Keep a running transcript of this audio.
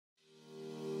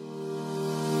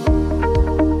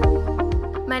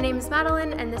My name is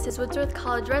Madeleine, and this is Woodsworth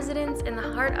College Residence in the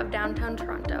heart of downtown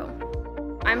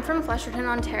Toronto. I'm from Flesherton,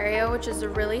 Ontario, which is a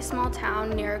really small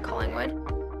town near Collingwood.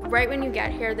 Right when you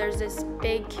get here, there's this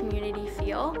big community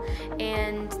feel,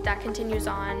 and that continues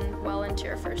on well into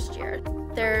your first year.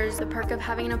 There's the perk of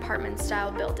having an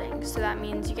apartment-style building, so that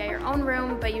means you get your own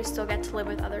room, but you still get to live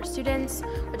with other students,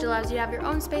 which allows you to have your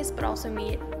own space, but also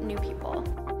meet new people.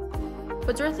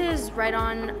 Woodsworth is right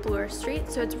on Bloor Street,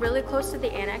 so it's really close to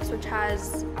the Annex, which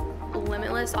has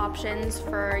limitless options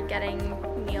for getting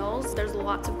meals. There's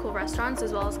lots of cool restaurants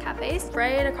as well as cafes.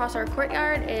 Right across our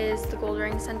courtyard is the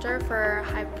Goldring Center for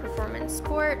high performance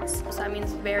sports, so that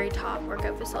means very top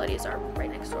workout facilities are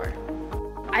right next door.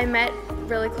 I met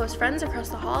really close friends across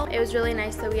the hall. It was really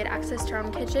nice that we had access to our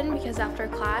own kitchen because after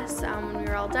class, when we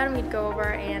were all done, we'd go over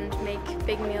and make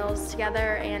big meals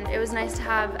together, and it was nice to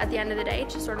have, at the end of the day,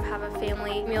 to sort of have a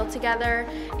family meal together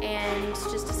and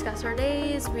just discuss our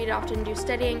days. We'd often do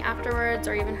studying afterwards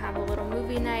or even have a little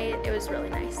movie night. It was really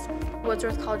nice.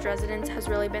 Woodsworth College Residence has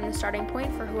really been the starting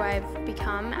point for who I've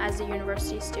become as a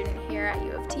university student here at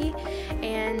U of T,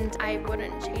 and I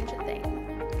wouldn't change a thing.